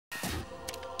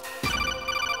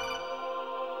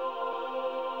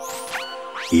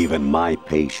Even my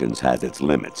patience has its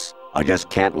limits. I just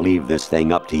can't leave this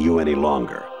thing up to you any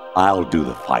longer. I'll do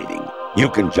the fighting. You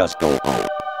can just go home.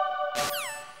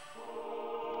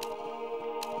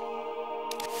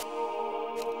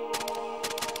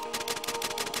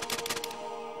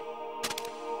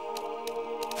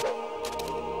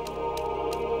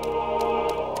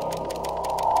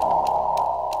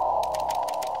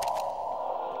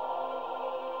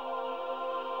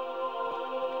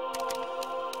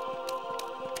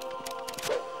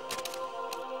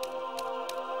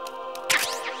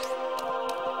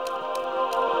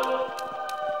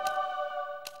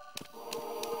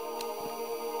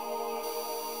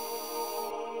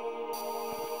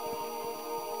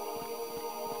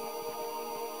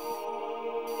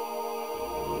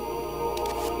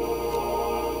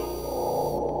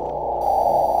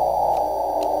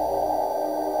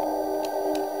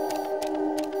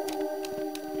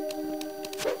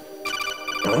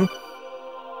 Huh?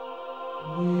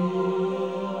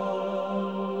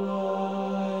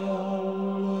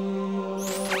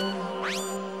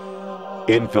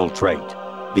 Infiltrate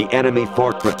the enemy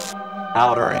fortress,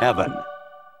 Outer Heaven.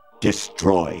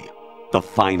 Destroy the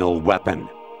final weapon,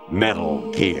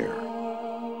 Metal Gear.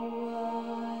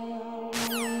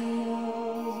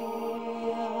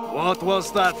 What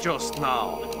was that just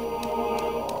now?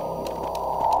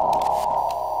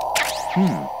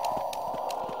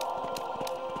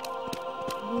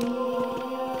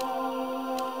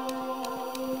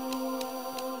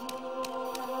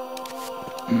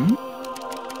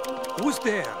 Who's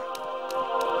there?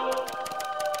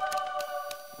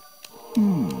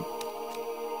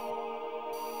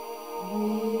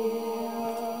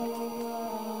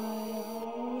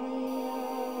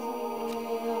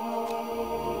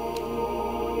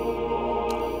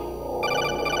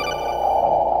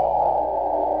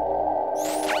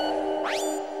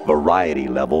 Variety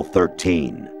level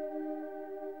 13.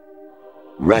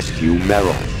 Rescue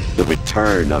Meryl, the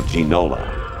return of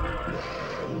Ginola.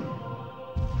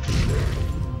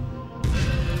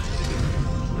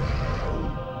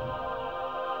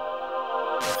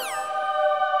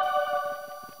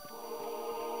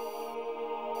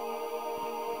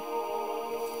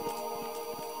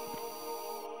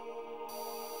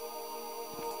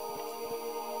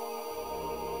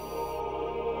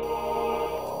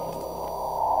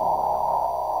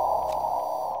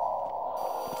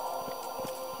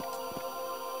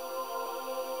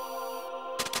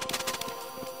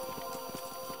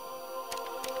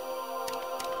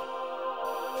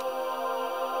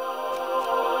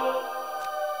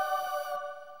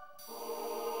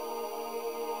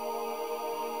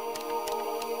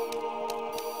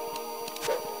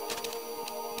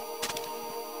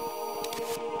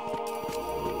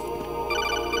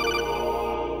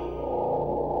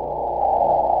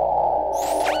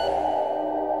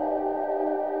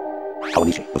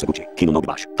 Kawanishi, Osaguchi, Kino no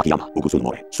Gibashi, Takayama, Ugusu no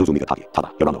More, Suzumiga Taki,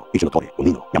 Tada, Yorano, Ichi no Tore,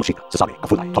 Unino, Yamashita, Sasabe,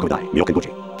 Kafudai, Tokudai,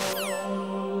 Myokenguchi.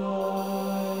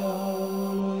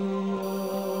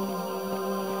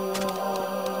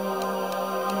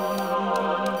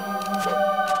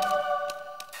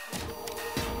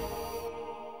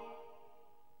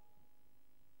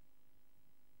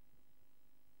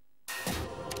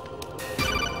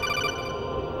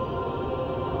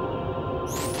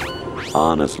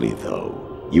 Honestly,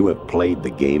 though, you have played the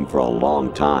game for a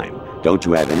long time. Don't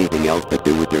you have anything else to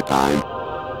do with your time?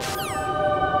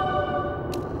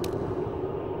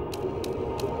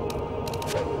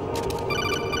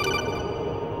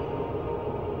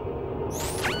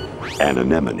 An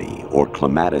anemone or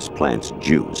clematis plant's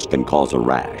juice can cause a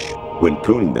rash. When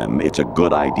pruning them, it's a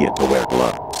good idea to wear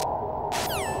gloves.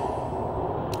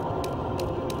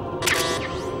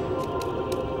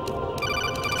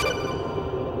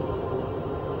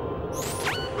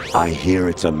 I hear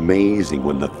it's amazing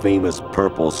when the famous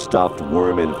purple stuffed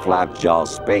worm in Flapjaw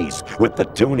Space with the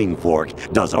tuning fork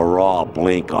does a raw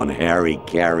blink on Harry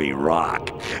Carey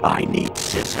Rock. I need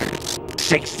scissors.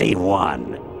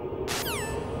 61.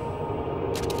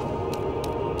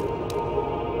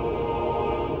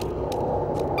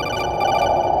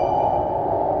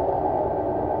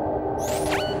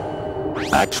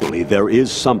 Actually, there is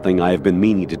something I have been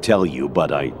meaning to tell you,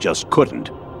 but I just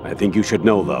couldn't. I think you should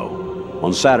know, though.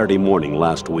 On Saturday morning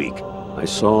last week, I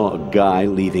saw a guy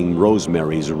leaving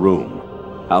Rosemary's room.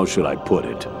 How should I put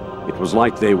it? It was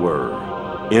like they were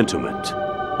intimate.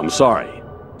 I'm sorry.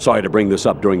 Sorry to bring this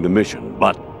up during the mission,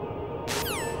 but...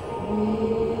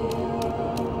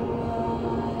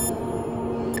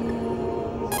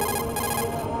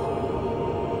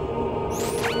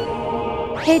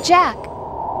 Hey, Jack.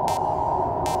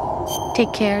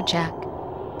 Take care, Jack.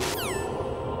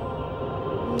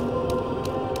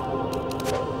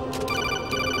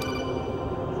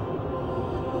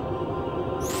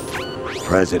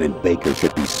 President Baker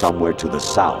should be somewhere to the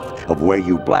south of where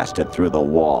you blasted through the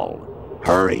wall.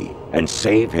 Hurry and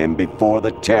save him before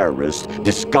the terrorists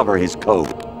discover his code.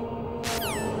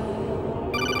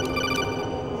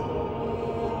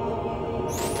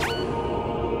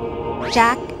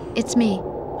 Jack, it's me.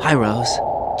 Hi, Rose.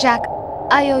 Jack,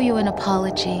 I owe you an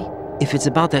apology. If it's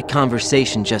about that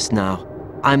conversation just now,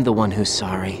 I'm the one who's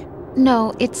sorry.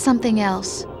 No, it's something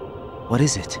else. What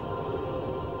is it?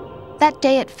 That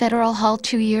day at Federal Hall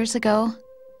 2 years ago,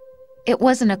 it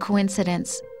wasn't a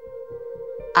coincidence.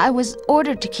 I was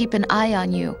ordered to keep an eye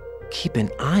on you. Keep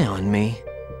an eye on me?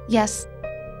 Yes,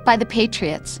 by the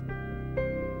Patriots.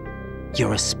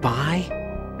 You're a spy?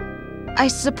 I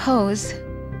suppose.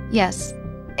 Yes.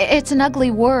 It's an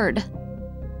ugly word.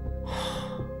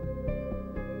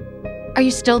 Are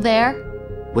you still there?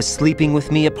 Was sleeping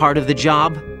with me a part of the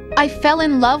job? I fell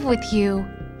in love with you.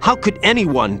 How could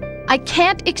anyone? I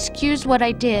can't excuse what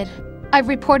I did. I've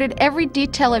reported every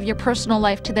detail of your personal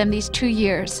life to them these 2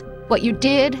 years. What you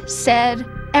did, said,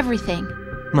 everything.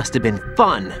 Must have been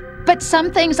fun. But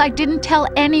some things I didn't tell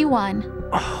anyone.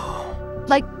 Oh.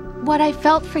 Like what I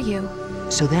felt for you.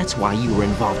 So that's why you were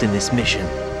involved in this mission.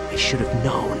 I should have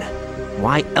known.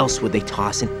 Why else would they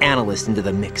toss an analyst into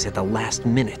the mix at the last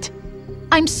minute?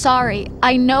 I'm sorry.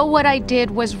 I know what I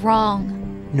did was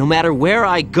wrong. No matter where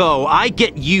I go, I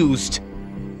get used.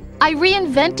 I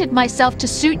reinvented myself to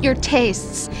suit your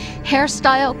tastes.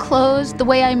 Hairstyle, clothes, the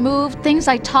way I moved, things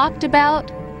I talked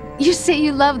about. You say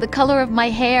you love the color of my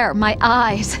hair, my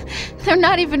eyes. They're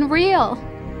not even real.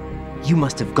 You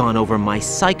must have gone over my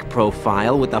psych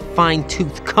profile with a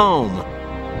fine-tooth comb.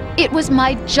 It was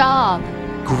my job.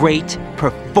 Great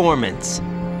performance.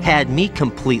 Had me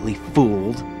completely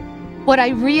fooled. What I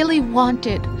really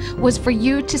wanted was for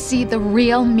you to see the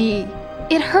real me.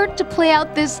 It hurt to play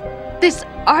out this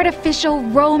artificial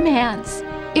romance.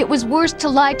 It was worse to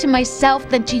lie to myself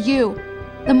than to you.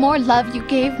 The more love you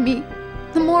gave me,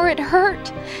 the more it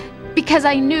hurt. Because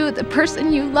I knew the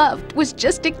person you loved was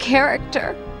just a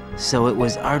character. So it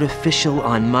was artificial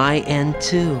on my end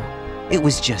too. It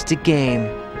was just a game,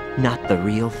 not the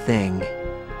real thing.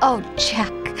 Oh,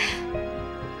 Jack.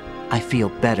 I feel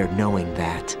better knowing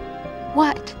that.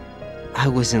 What? I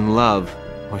was in love,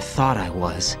 or thought I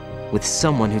was, with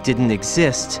someone who didn't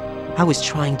exist. I was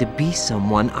trying to be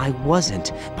someone I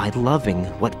wasn't by loving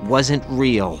what wasn't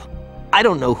real. I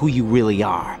don't know who you really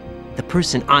are. The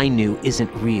person I knew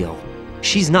isn't real.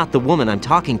 She's not the woman I'm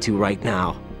talking to right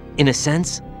now. In a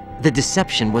sense, the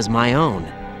deception was my own,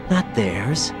 not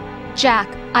theirs. Jack,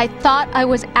 I thought I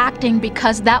was acting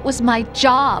because that was my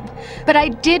job. But I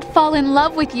did fall in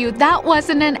love with you. That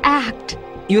wasn't an act.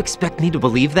 You expect me to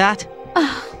believe that?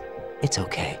 It's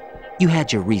okay. You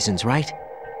had your reasons, right?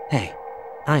 Hey,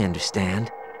 I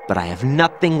understand, but I have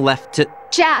nothing left to—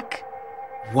 Jack!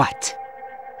 What?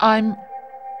 I'm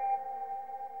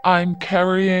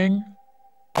carrying.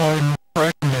 I'm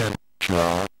pregnant,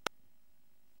 Jack.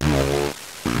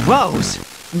 Rose!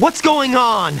 What's going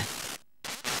on?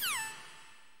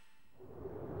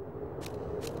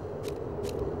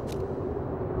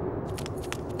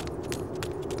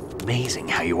 Amazing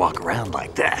how you walk around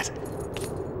like that.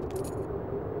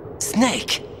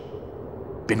 Snake!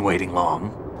 Been waiting long?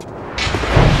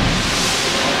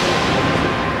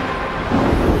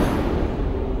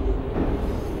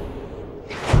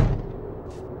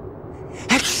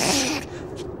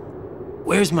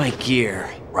 Where's my gear?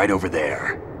 Right over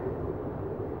there.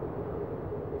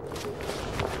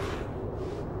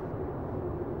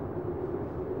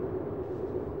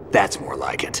 That's more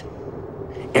like it.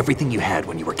 Everything you had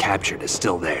when you were captured is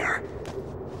still there.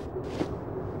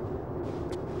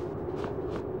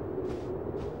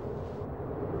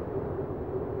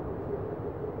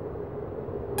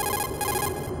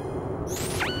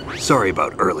 Sorry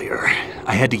about earlier.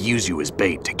 I had to use you as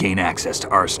bait to gain access to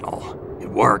Arsenal. It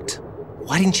worked.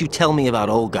 Why didn't you tell me about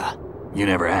Olga? You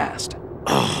never asked.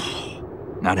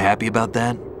 Not happy about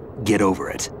that? Get over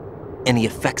it. Any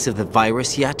effects of the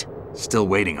virus yet? Still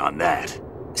waiting on that.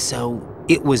 So,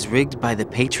 it was rigged by the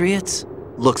Patriots?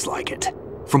 Looks like it.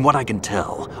 From what I can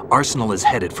tell, Arsenal is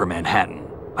headed for Manhattan.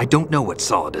 I don't know what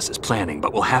Solidus is planning,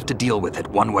 but we'll have to deal with it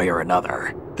one way or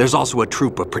another. There's also a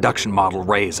troop of production model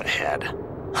Rays ahead.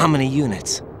 How many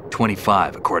units?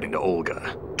 25, according to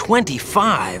Olga.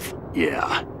 25?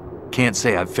 Yeah. Can't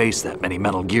say I've faced that many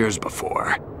Metal Gears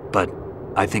before, but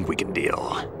I think we can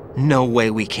deal. No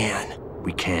way we can.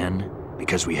 We can,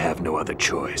 because we have no other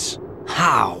choice.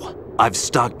 How? I've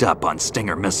stocked up on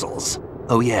Stinger missiles.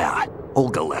 Oh yeah,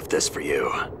 Olga left this for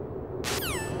you.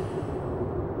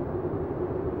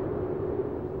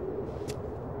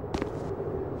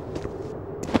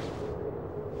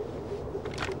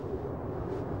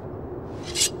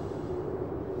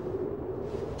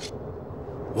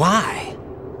 Why?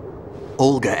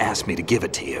 Olga asked me to give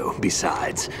it to you.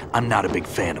 Besides, I'm not a big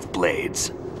fan of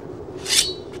blades.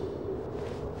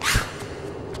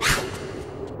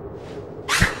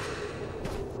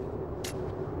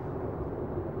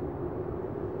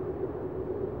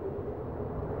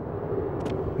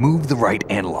 Move the right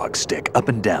analog stick up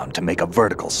and down to make a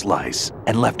vertical slice,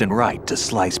 and left and right to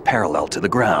slice parallel to the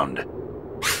ground.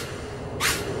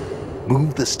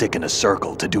 Move the stick in a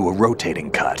circle to do a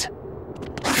rotating cut.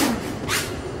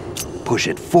 Push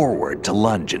it forward to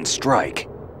lunge and strike.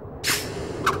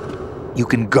 You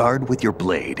can guard with your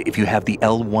blade if you have the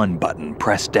L1 button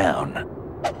pressed down.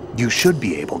 You should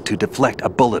be able to deflect a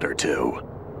bullet or two.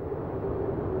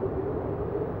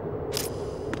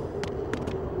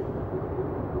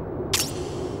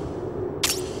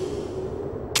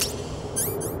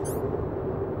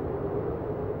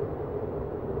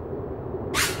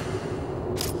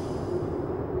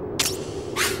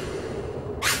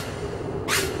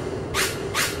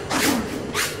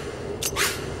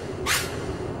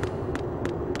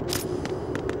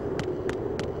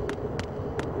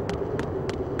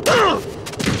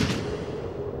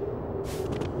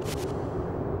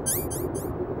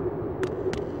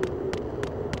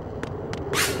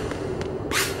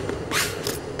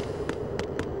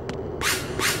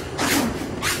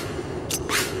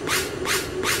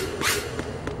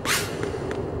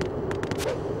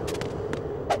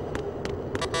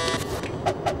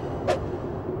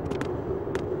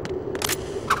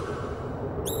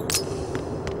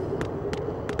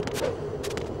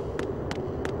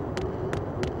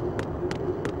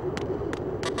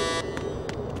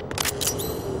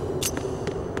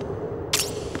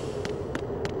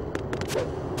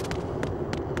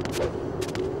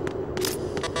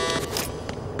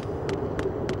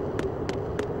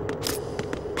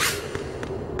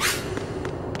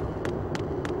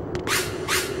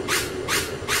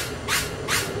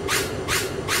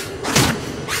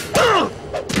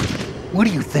 What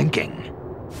are you thinking?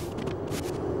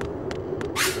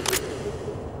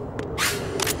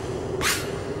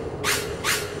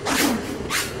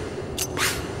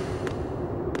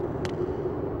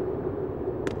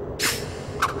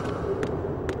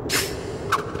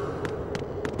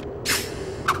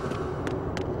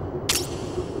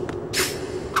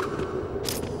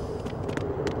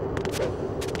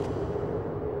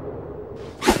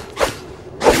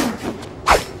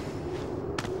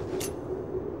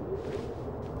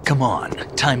 Come on,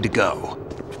 time to go.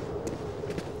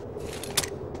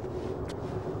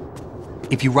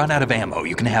 If you run out of ammo,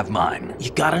 you can have mine.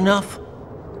 You got enough?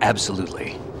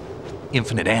 Absolutely.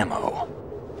 Infinite ammo.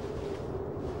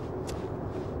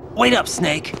 Wait up,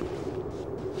 Snake.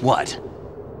 What?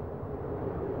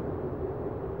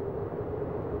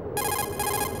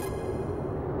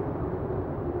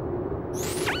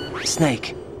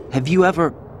 Snake, have you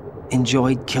ever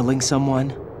enjoyed killing someone?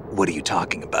 What are you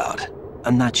talking about?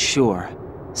 I'm not sure.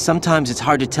 Sometimes it's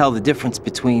hard to tell the difference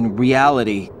between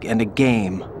reality and a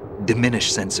game.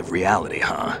 Diminished sense of reality,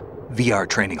 huh? VR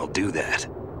training will do that.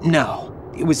 No,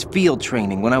 it was field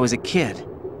training when I was a kid.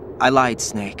 I lied,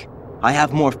 Snake. I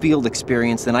have more field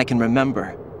experience than I can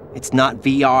remember. It's not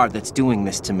VR that's doing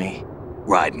this to me.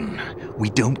 Raiden, we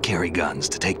don't carry guns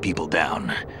to take people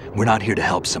down. We're not here to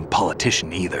help some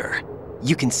politician either.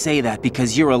 You can say that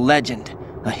because you're a legend,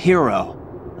 a hero.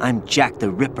 I'm Jack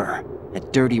the Ripper, a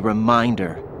dirty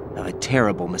reminder of a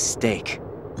terrible mistake.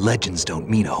 Legends don't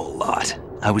mean a whole lot.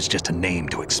 I was just a name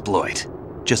to exploit,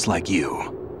 just like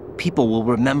you. People will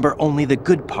remember only the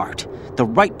good part, the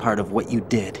right part of what you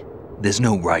did. There's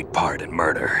no right part in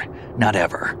murder, not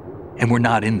ever. And we're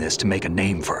not in this to make a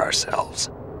name for ourselves.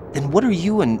 Then what are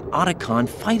you and Otacon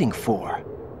fighting for?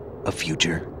 A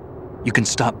future? You can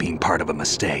stop being part of a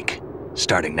mistake,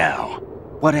 starting now.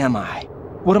 What am I?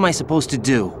 What am I supposed to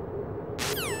do?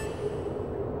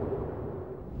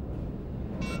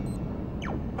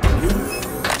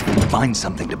 Find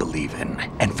something to believe in,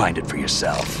 and find it for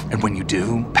yourself. And when you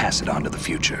do, pass it on to the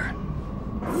future.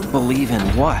 Believe in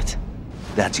what?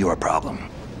 That's your problem.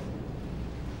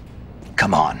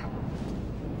 Come on.